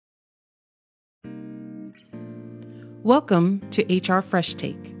Welcome to HR Fresh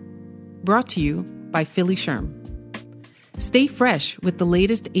Take, brought to you by Philly Sherm. Stay fresh with the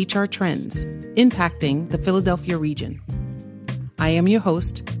latest HR trends impacting the Philadelphia region. I am your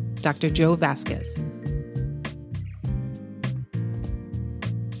host, Dr. Joe Vasquez.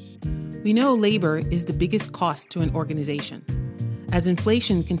 We know labor is the biggest cost to an organization. As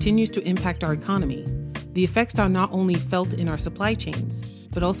inflation continues to impact our economy, the effects are not only felt in our supply chains,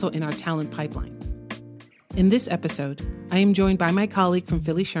 but also in our talent pipelines. In this episode, I am joined by my colleague from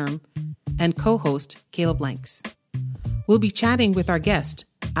Philly Sherm and co-host Caleb Lanks. We'll be chatting with our guest,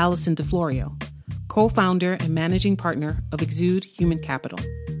 Allison DeFlorio, co-founder and managing partner of Exude Human Capital.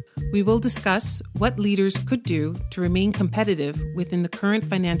 We will discuss what leaders could do to remain competitive within the current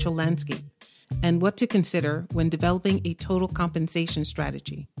financial landscape and what to consider when developing a total compensation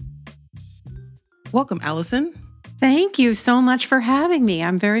strategy. Welcome, Allison. Thank you so much for having me.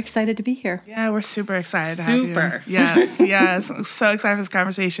 I'm very excited to be here. Yeah, we're super excited to have you. Yes. I'm so excited for this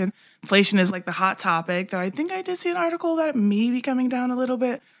conversation. Inflation is like the hot topic, though I think I did see an article that it may be coming down a little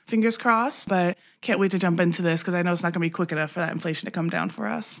bit. Fingers crossed, but can't wait to jump into this because I know it's not going to be quick enough for that inflation to come down for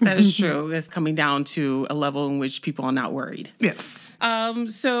us. That is true. It's coming down to a level in which people are not worried. Yes.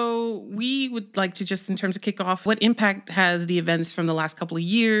 So we would like to just, in terms of kick off, what impact has the events from the last couple of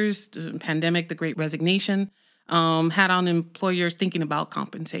years, the pandemic, the Great Resignation, had on employers thinking about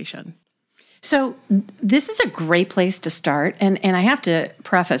compensation? So this is a great place to start. And I have to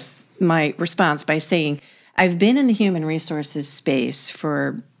preface my response by saying I've been in the human resources space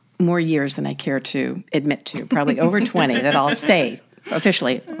for more years than I care to admit to, probably over 20 that I'll say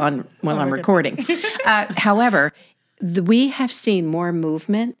officially while I'm recording. However, we have seen more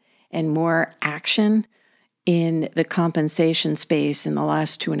movement and more action in the compensation space in the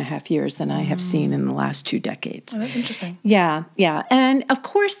last 2.5 years than I have seen in the last 2 decades. Oh, that's interesting. Yeah. And of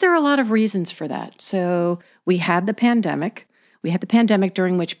course, there are a lot of reasons for that. So we had the pandemic. We had the pandemic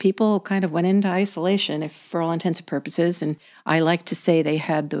during which people kind of went into isolation, if for all intents and purposes. And I like to say they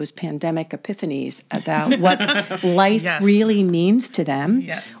had those pandemic epiphanies about what life really means to them,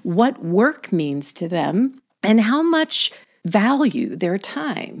 what work means to them, and how much value their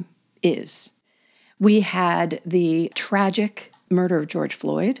time is. We had the tragic murder of George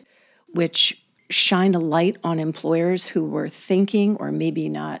Floyd, which shined a light on employers who were thinking or maybe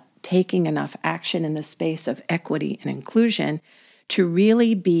not taking enough action in the space of equity and inclusion to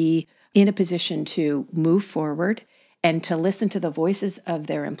really be in a position to move forward and to listen to the voices of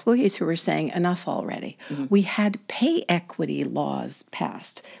their employees who were saying, enough already. Mm-hmm. We had pay equity laws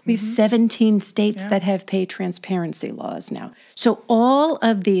passed. We have 17 states that have pay transparency laws now. So all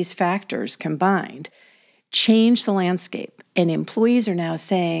of these factors combined change the landscape. And employees are now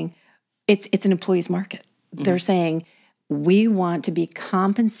saying, it's an employee's market. Mm-hmm. They're saying, we want to be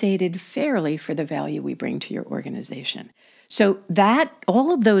compensated fairly for the value we bring to your organization. So that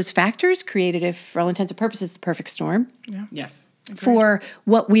all of those factors created, if for all intents and purposes, the perfect storm. Yeah. Yes. For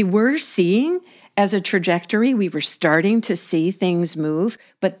what we were seeing as a trajectory, we were starting to see things move,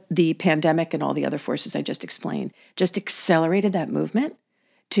 but the pandemic and all the other forces I just explained just accelerated that movement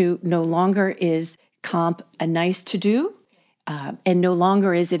to no longer is comp a nice to do, and no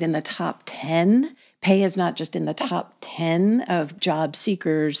longer is it in the top 10. Pay is not just in the top 10 of job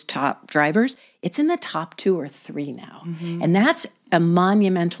seekers, top drivers. It's in the top 2 or 3 now. Mm-hmm. And that's a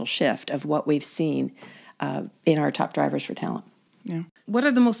monumental shift of what we've seen in our top drivers for talent. Yeah. What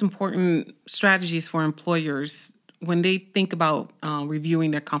are the most important strategies for employers when they think about reviewing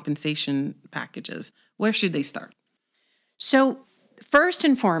their compensation packages? Where should they start? So first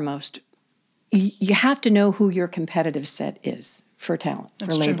and foremost, you have to know who your competitive set is for talent,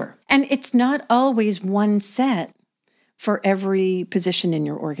 for labor. True. And it's not always one set for every position in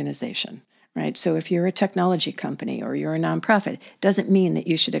your organization, right? So if you're a technology company or you're a nonprofit, it doesn't mean that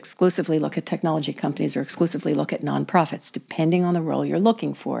you should exclusively look at technology companies or exclusively look at nonprofits. Depending on the role you're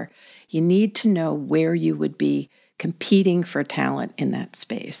looking for, you need to know where you would be competing for talent in that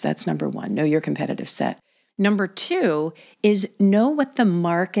space. That's number one, know your competitive set. Number two is know what the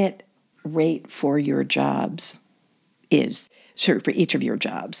market rate for your jobs is, for each of your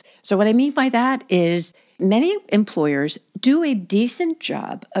jobs. So what I mean by that is many employers do a decent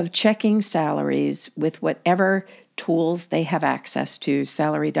job of checking salaries with whatever tools they have access to,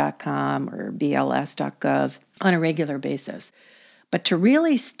 salary.com or BLS.gov, on a regular basis. But to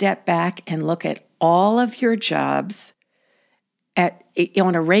really step back and look at all of your jobs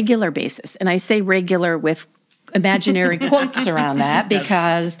on a regular basis, and I say regular with imaginary quotes around that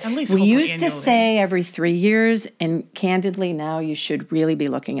because we used to say every 3 years, and candidly now you should really be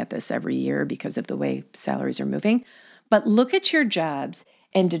looking at this every year because of the way salaries are moving. But look at your jobs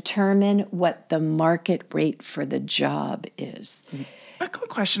and determine what the market rate for the job is. A quick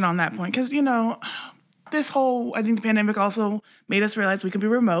question on that point, because, I think the pandemic also made us realize we can be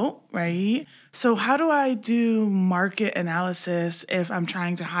remote, right? So how do I do market analysis if I'm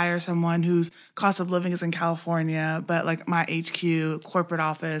trying to hire someone whose cost of living is in California, but like my HQ corporate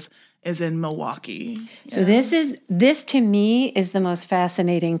office is in Milwaukee? So this to me is the most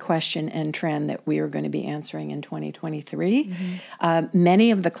fascinating question and trend that we are going to be answering in 2023.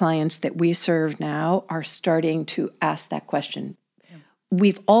 Many of the clients that we serve now are starting to ask that question.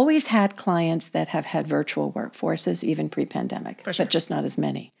 We've always had clients that have had virtual workforces, even pre-pandemic, but just not as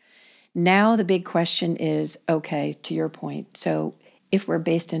many. Now the big question is, okay, to your point, so if we're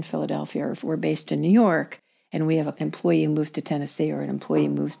based in Philadelphia or if we're based in New York and we have an employee who moves to Tennessee or an employee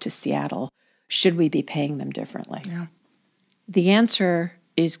who moves to Seattle, should we be paying them differently? Yeah. The answer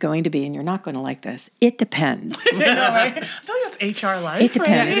is going to be, and you're not going to like this, it depends. I feel like that's HR life. It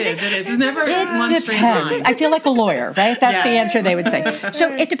depends. Right? It is. It's never one straight line. I feel like a lawyer, right? That's the answer they would say.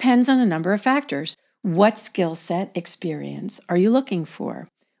 So it depends on a number of factors. What skill set, experience are you looking for?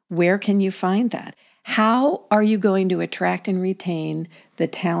 Where can you find that? How are you going to attract and retain the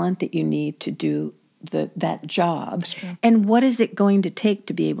talent that you need to do that job? And what is it going to take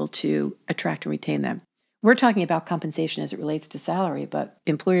to be able to attract and retain them? We're talking about compensation as it relates to salary, but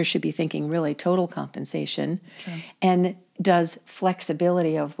employers should be thinking really total compensation. And does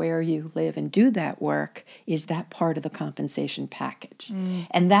flexibility of where you live and do that work, is that part of the compensation package?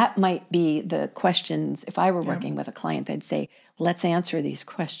 And that might be the questions. If I were working with a client, they'd say, let's answer these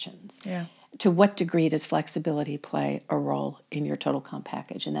questions. To what degree does flexibility play a role in your total comp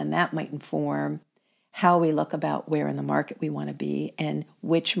package? And then that might inform how we look about where in the market we want to be and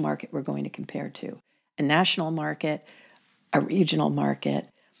which market we're going to compare to. A national market, a regional market.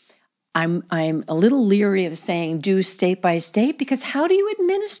 I'm a little leery of saying do state by state, because how do you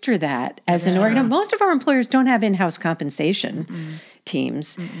administer that as an organization? Most of our employers don't have in-house compensation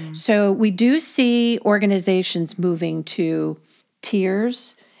teams. So we do see organizations moving to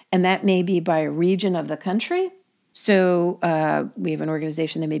tiers, and that may be by region of the country. So we have an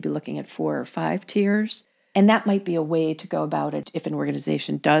organization that may be looking at 4 or 5 tiers. And that might be a way to go about it if an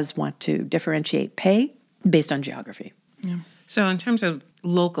organization does want to differentiate pay based on geography. So in terms of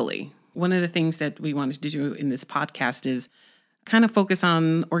locally, one of the things that we wanted to do in this podcast is kind of focus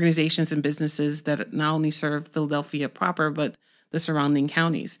on organizations and businesses that not only serve Philadelphia proper, but the surrounding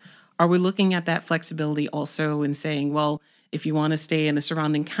counties. Are we looking at that flexibility also in saying, well, if you want to stay in the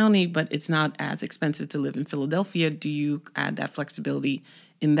surrounding county, but it's not as expensive to live in Philadelphia, do you add that flexibility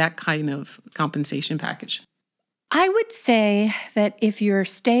in that kind of compensation package? I would say that if you're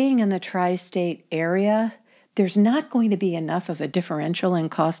staying in the tri-state area, there's not going to be enough of a differential in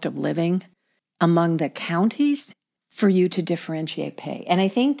cost of living among the counties for you to differentiate pay. And I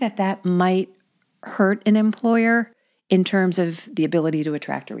think that might hurt an employer in terms of the ability to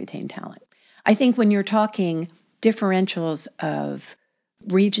attract or retain talent. I think when you're talking differentials of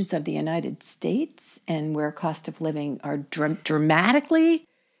regions of the United States and where cost of living are dramatically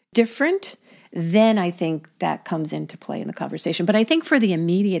different, then I think that comes into play in the conversation. But I think for the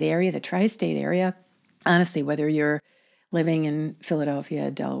immediate area, the tri-state area, honestly, whether you're living in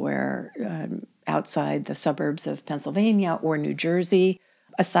Philadelphia, Delaware, outside the suburbs of Pennsylvania or New Jersey,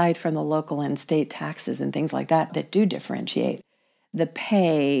 aside from the local and state taxes and things like that do differentiate, the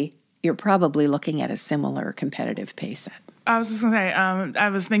pay, you're probably looking at a similar competitive pay set. I was just going to say, I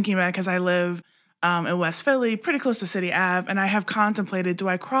was thinking about it because I live in West Philly, pretty close to City Ave, and I have contemplated, do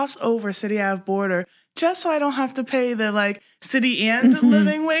I cross over City Ave border just so I don't have to pay the city and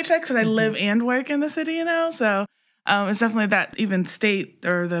living wage tax, because I live and work in the city, So it's definitely that even state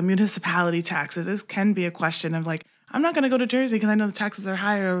or the municipality taxes can be a question of I'm not going to go to Jersey because I know the taxes are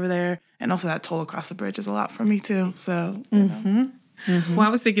higher over there, and also that toll across the bridge is a lot for me too. So, you know. Well, I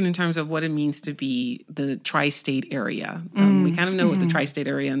was thinking in terms of what it means to be the tri-state area. We kind of know what the tri-state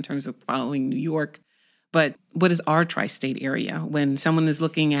area in terms of following New York, but what is our tri-state area? When someone is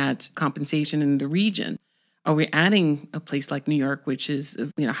looking at compensation in the region, are we adding a place like New York, which is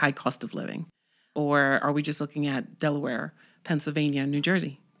high cost of living? Or are we just looking at Delaware, Pennsylvania, New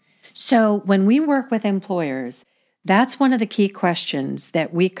Jersey? So when we work with employers, that's one of the key questions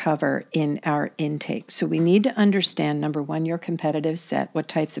that we cover in our intake. So we need to understand, number one, your competitive set, what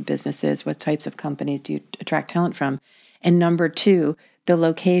types of businesses, what types of companies do you attract talent from? And number two, the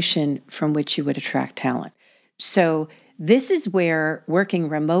location from which you would attract talent. So this is where working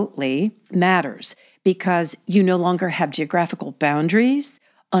remotely matters, because you no longer have geographical boundaries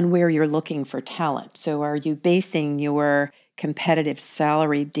on where you're looking for talent. So are you basing your competitive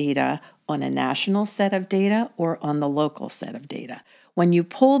salary data on a national set of data or on the local set of data? When you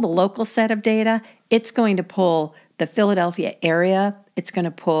pull the local set of data, it's going to pull the Philadelphia area, it's going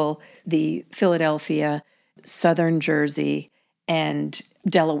to pull the Philadelphia, Southern Jersey, and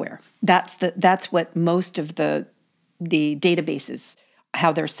Delaware. That's what most of the databases,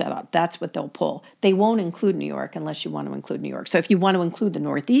 how they're set up. That's what they'll pull. They won't include New York unless you want to include New York. So if you want to include the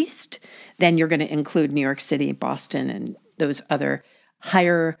Northeast, then you're going to include New York City, Boston, and those other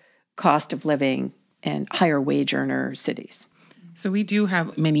higher cost of living and higher wage earner cities. So we do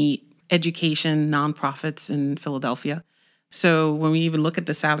have many education nonprofits in Philadelphia. So when we even look at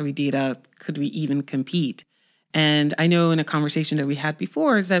the salary data, could we even compete? And I know in a conversation that we had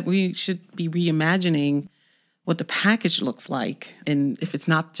before is that we should be reimagining what the package looks like. And if it's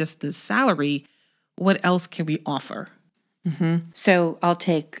not just the salary, what else can we offer? Mm-hmm. So I'll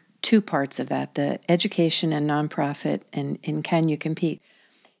take two parts of that, the education and nonprofit, and can you compete?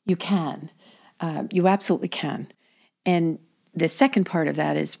 You can. You absolutely can. And the second part of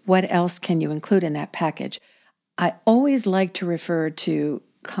that is what else can you include in that package? I always like to refer to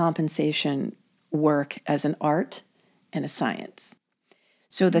compensation work as an art and a science.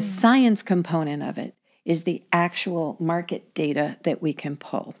 So the science component of it is the actual market data that we can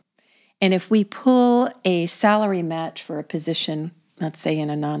pull. And if we pull a salary match for a position, let's say in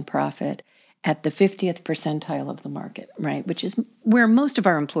a nonprofit, at the 50th percentile of the market, right, which is where most of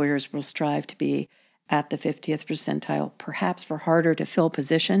our employers will strive to be at the 50th percentile, perhaps for harder to fill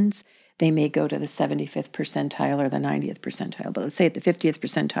positions, they may go to the 75th percentile or the 90th percentile, but let's say at the 50th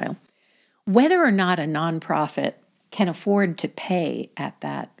percentile. Whether or not a nonprofit can afford to pay at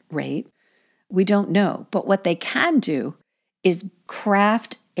that rate, we don't know. But what they can do is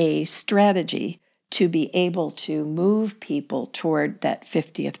craft a strategy to be able to move people toward that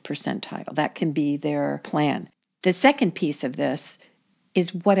 50th percentile. That can be their plan. The second piece of this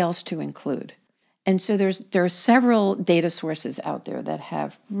is what else to include. And so there are several data sources out there that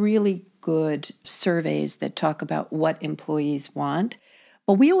have really good surveys that talk about what employees want.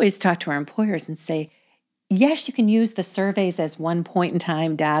 But we always talk to our employers and say, yes, you can use the surveys as one point in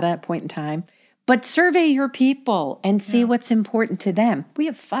time data, point in time, but survey your people and see what's important to them. We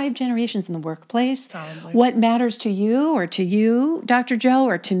have 5 generations in the workplace. Solidly. What matters to you or to you, Dr. Joe,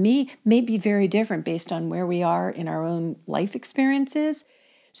 or to me may be very different based on where we are in our own life experiences.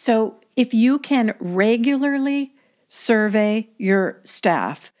 So if you can regularly survey your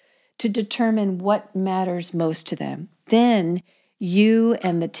staff to determine what matters most to them, then you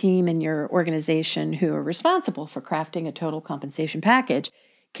and the team in your organization who are responsible for crafting a total compensation package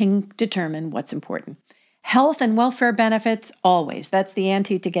can determine what's important. Health and welfare benefits, always. That's the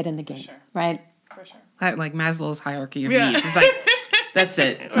ante to get in the game, right? For sure. Like Maslow's hierarchy of needs. It's like, that's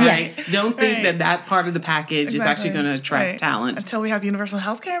it, right? Yes. Don't think that part of the package is actually going to attract talent. Until we have universal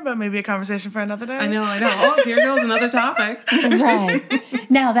health care, but maybe a conversation for another day. I know. Oh, here goes another topic. Right.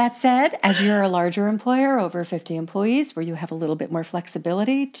 Now, that said, as you're a larger employer, over 50 employees, where you have a little bit more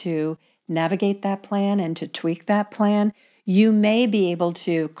flexibility to navigate that plan and to tweak that plan, you may be able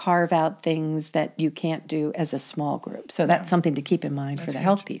to carve out things that you can't do as a small group. So that's something to keep in mind for the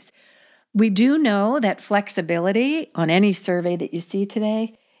health piece. We do know that flexibility on any survey that you see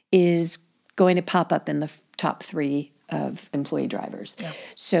today is going to pop up in the top 3 of employee drivers. Yeah.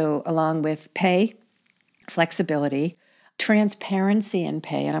 So along with pay, flexibility, transparency in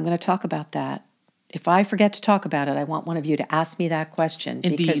pay, and I'm going to talk about that. If I forget to talk about it, I want one of you to ask me that question.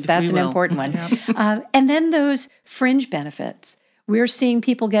 Indeed, because that's an important one. And then those fringe benefits. We're seeing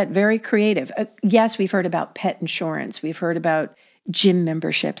people get very creative. Yes, we've heard about pet insurance. We've heard about gym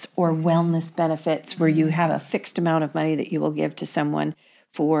memberships or wellness benefits where you have a fixed amount of money that you will give to someone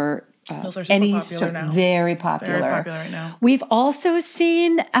for those are super popular now. Very popular. Very popular right now. We've also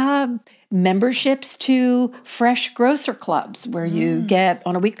seen memberships to fresh grocer clubs where you get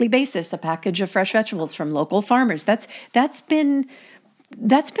on a weekly basis a package of fresh vegetables from local farmers. That's been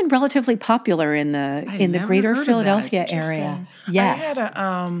relatively popular in the greater Philadelphia area. Yes. I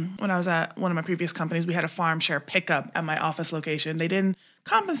had when I was at one of my previous companies, we had a farm share pickup at my office location. They didn't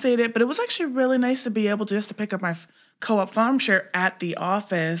compensate it, but it was actually really nice to be able to pick up my co-op farm share at the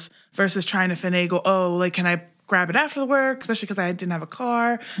office versus trying to finagle, can I grab it after the work, especially because I didn't have a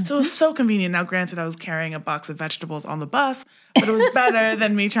car. Mm-hmm. So it was so convenient. Now, granted, I was carrying a box of vegetables on the bus, but it was better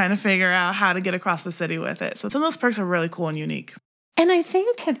than me trying to figure out how to get across the city with it. So some of those perks are really cool and unique. And I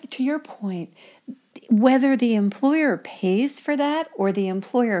think to your point, whether the employer pays for that or the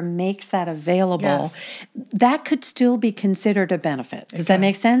employer makes that available, that could still be considered a benefit. Does that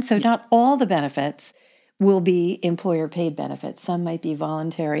make sense? So not all the benefits will be employer paid benefits. Some might be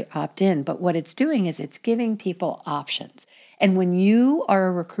voluntary opt-in, but what it's doing is it's giving people options. And when you are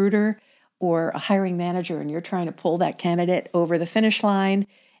a recruiter or a hiring manager and you're trying to pull that candidate over the finish line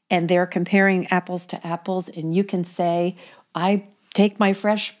and they're comparing apples to apples, and you can say, I take my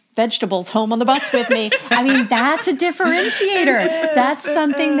fresh vegetables home on the bus with me. I mean, that's a differentiator. That's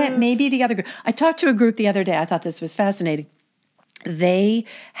something that maybe the other group. I talked to a group the other day. I thought this was fascinating. They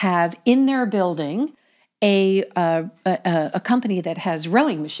have in their building a company that has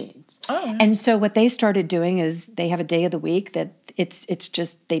rowing machines. Oh. And so what they started doing is they have a day of the week that it's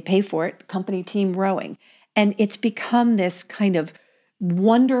just they pay for it, company team rowing. And it's become this kind of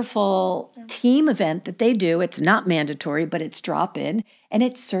wonderful team event that they do. It's not mandatory, but it's drop in. And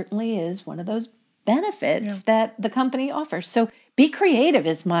it certainly is one of those benefits that the company offers. So be creative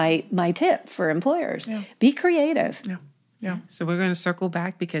is my tip for employers. Yeah. Be creative. Yeah. Yeah. So we're going to circle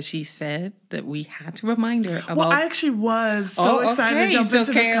back because she said that we had to remind her about... Well, I actually was so excited to jump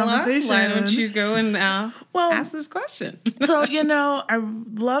into this conversation. Why don't you go and ask this question? So, I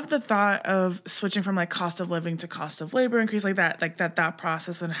love the thought of switching from like cost of living to cost of labor increase like that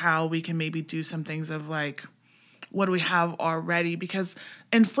process, and how we can maybe do some things of like, what do we have already? Because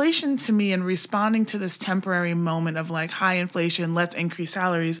inflation to me, and responding to this temporary moment of like high inflation, let's increase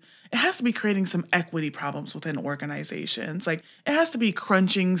salaries, it has to be creating some equity problems within organizations. Like it has to be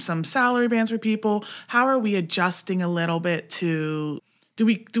crunching some salary bands for people. How are we adjusting a little bit to, do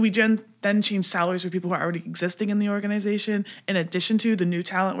we then change salaries for people who are already existing in the organization in addition to the new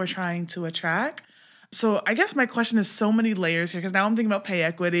talent we're trying to attract? So I guess my question is so many layers here, because now I'm thinking about pay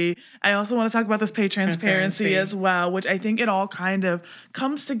equity. I also want to talk about this pay transparency as well, which I think it all kind of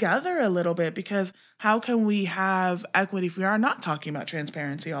comes together a little bit, because how can we have equity if we are not talking about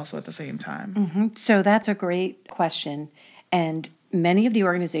transparency also at the same time? Mm-hmm. So that's a great question. And many of the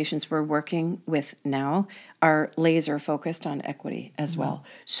organizations we're working with now are laser focused on equity as well.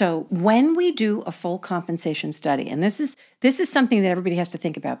 So when we do a full compensation study, and this is something that everybody has to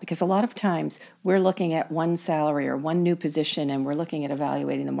think about, because a lot of times we're looking at one salary or one new position and we're looking at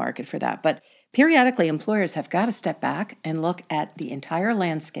evaluating the market for that. But periodically, employers have got to step back and look at the entire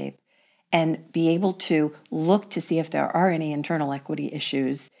landscape and be able to look to see if there are any internal equity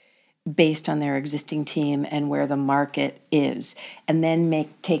issues based on their existing team and where the market is, and then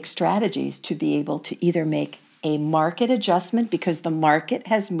take strategies to be able to either make a market adjustment because the market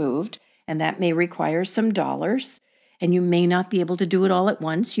has moved, and that may require some dollars, and you may not be able to do it all at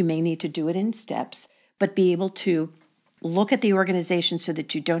once. You may need to do it in steps, but be able to look at the organization so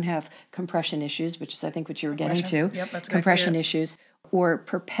that you don't have compression issues, which is, I think, what you were getting to. Yep, that's compression issues, or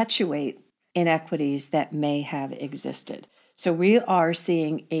perpetuate inequities that may have existed. So we are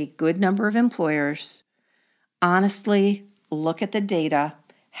seeing a good number of employers honestly look at the data,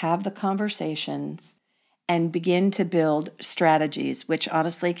 have the conversations, and begin to build strategies, which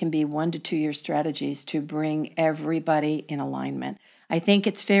honestly can be 1 to 2 year strategies to bring everybody in alignment. I think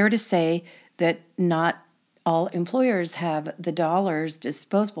it's fair to say that not all employers have the dollars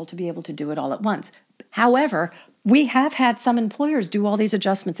disposable to be able to do it all at once. However, we have had some employers do all these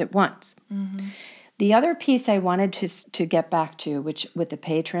adjustments at once. Mm-hmm. The other piece I wanted to get back to, which with the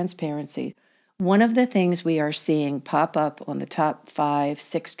pay transparency, one of the things we are seeing pop up on the top 5,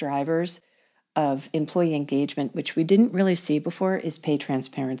 6 drivers of employee engagement, which we didn't really see before, is pay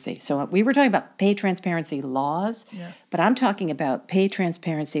transparency. So we were talking about pay transparency laws, yes, but I'm talking about pay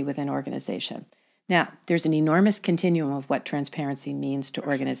transparency within organization. Now, there's an enormous continuum of what transparency means to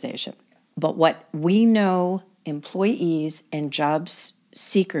organization. But what we know employees and job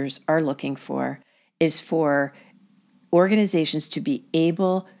seekers are looking for is for organizations to be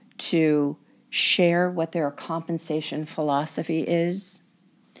able to share what their compensation philosophy is.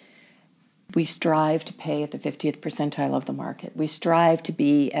 We strive to pay at the 50th percentile of the market. We strive to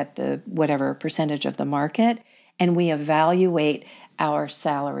be at the whatever percentage of the market, and we evaluate our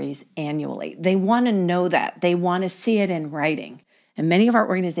salaries annually. They want to know that. They want to see it in writing. And many of our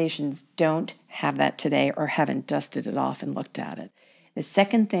organizations don't have that today or haven't dusted it off and looked at it. The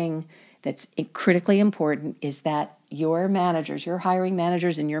second thing that's critically important is that your managers, your hiring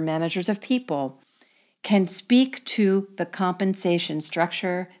managers and your managers of people can speak to the compensation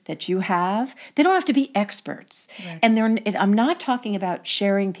structure that you have. They don't have to be experts. Right. And I'm not talking about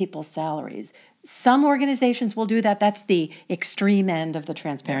sharing people's salaries. Some organizations will do that. That's the extreme end of the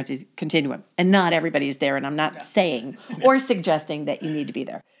transparency continuum. And not everybody's there. And I'm not saying or suggesting that you need to be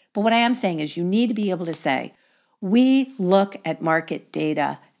there. But what I am saying is you need to be able to say, we look at market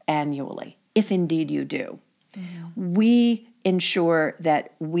data annually, if indeed you do. Mm-hmm. We ensure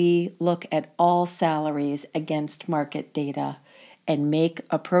that we look at all salaries against market data and make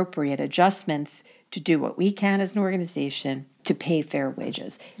appropriate adjustments to do what we can as an organization to pay fair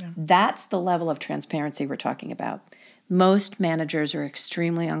wages. Yeah. That's the level of transparency we're talking about. most managers are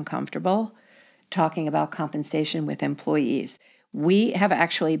extremely uncomfortable talking about compensation with employees. We have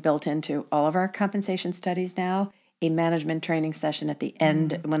actually built into all of our compensation studies now a management training session at the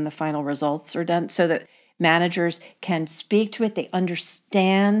end when the final results are done so that managers can speak to it. They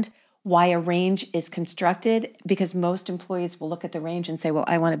understand why a range is constructed, because most employees will look at the range and say, well,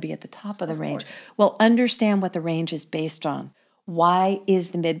 I want to be at the top of the range. Well, understand what the range is based on. Why is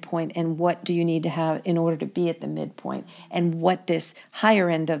the midpoint, and what do you need to have in order to be at the midpoint, and what this higher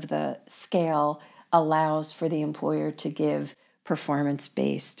end of the scale allows for the employer to give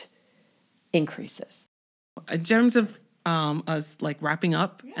performance-based increases. In terms of us like wrapping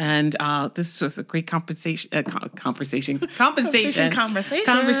up, and this was a great conversation.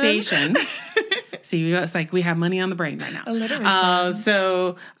 See, it's like we have money on the brain right now.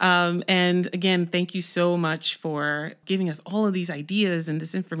 And again, thank you so much for giving us all of these ideas and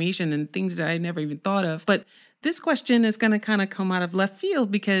this information and things that I never even thought of. But this question is going to kind of come out of left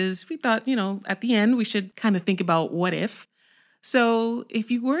field because we thought, at the end, we should kind of think about what if. So if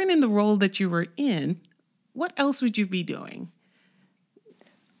you weren't in the role that you were in, what else would you be doing?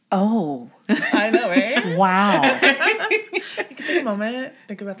 Oh. I know, right? Wow. You can take a moment,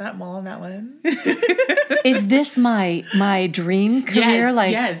 think about that, mull on that one. Is this my dream career?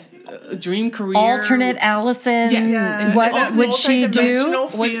 Yes, dream career. Alternate Allison. Yes. Yeah. What would she do?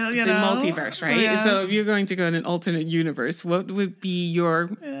 The multiverse, right? Yeah. So if you're going to go in an alternate universe, what would be your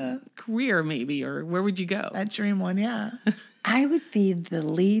career maybe, or where would you go? That dream one, yeah. I would be the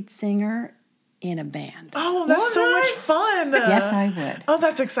lead singer in a band. Oh, that's so much fun. Yes, I would. Oh,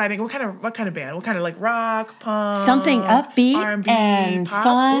 that's exciting. What kind of band? What kind of like rock, punk? Something upbeat R&B, and pop?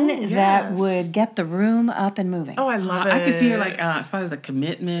 fun that would get the room up and moving. Oh, I love it. I could see her like as part of the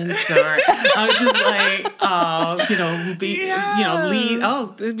Commitments, or I was just like, lead.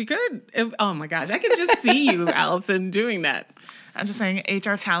 Oh, it'd be good. Oh my gosh, I could just see you, Allison, doing that. I'm just saying,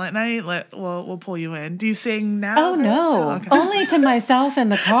 HR Talent Night, we'll pull you in. Do you sing now? Oh, no. Okay. Only to myself in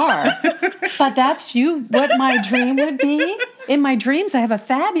the car. But that's what my dream would be. In my dreams, I have a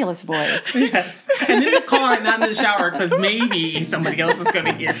fabulous voice. Yes. And in the car, not in the shower, because maybe somebody else is going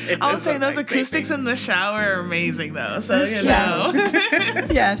to hear it. I was saying those acoustics in the shower are amazing, though. So,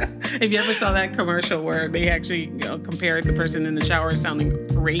 Yes. If you ever saw that commercial where they actually compared the person in the shower sounding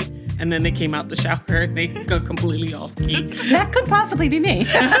great, and then they came out the shower and they go completely off key. That could possibly be me.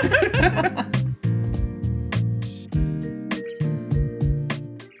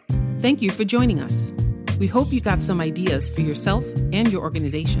 Thank you for joining us. We hope you got some ideas for yourself and your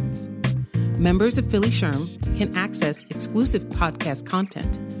organizations. Members of Philly SHRM can access exclusive podcast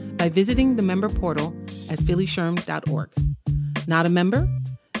content by visiting the member portal at phillyshrm.org. Not a member?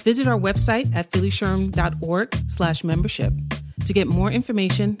 Visit our website at phillyshrm.org/membership to get more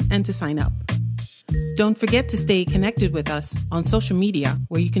information and to sign up. Don't forget to stay connected with us on social media,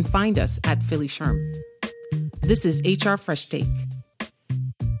 where you can find us at Philly SHRM. This is HR Fresh Take.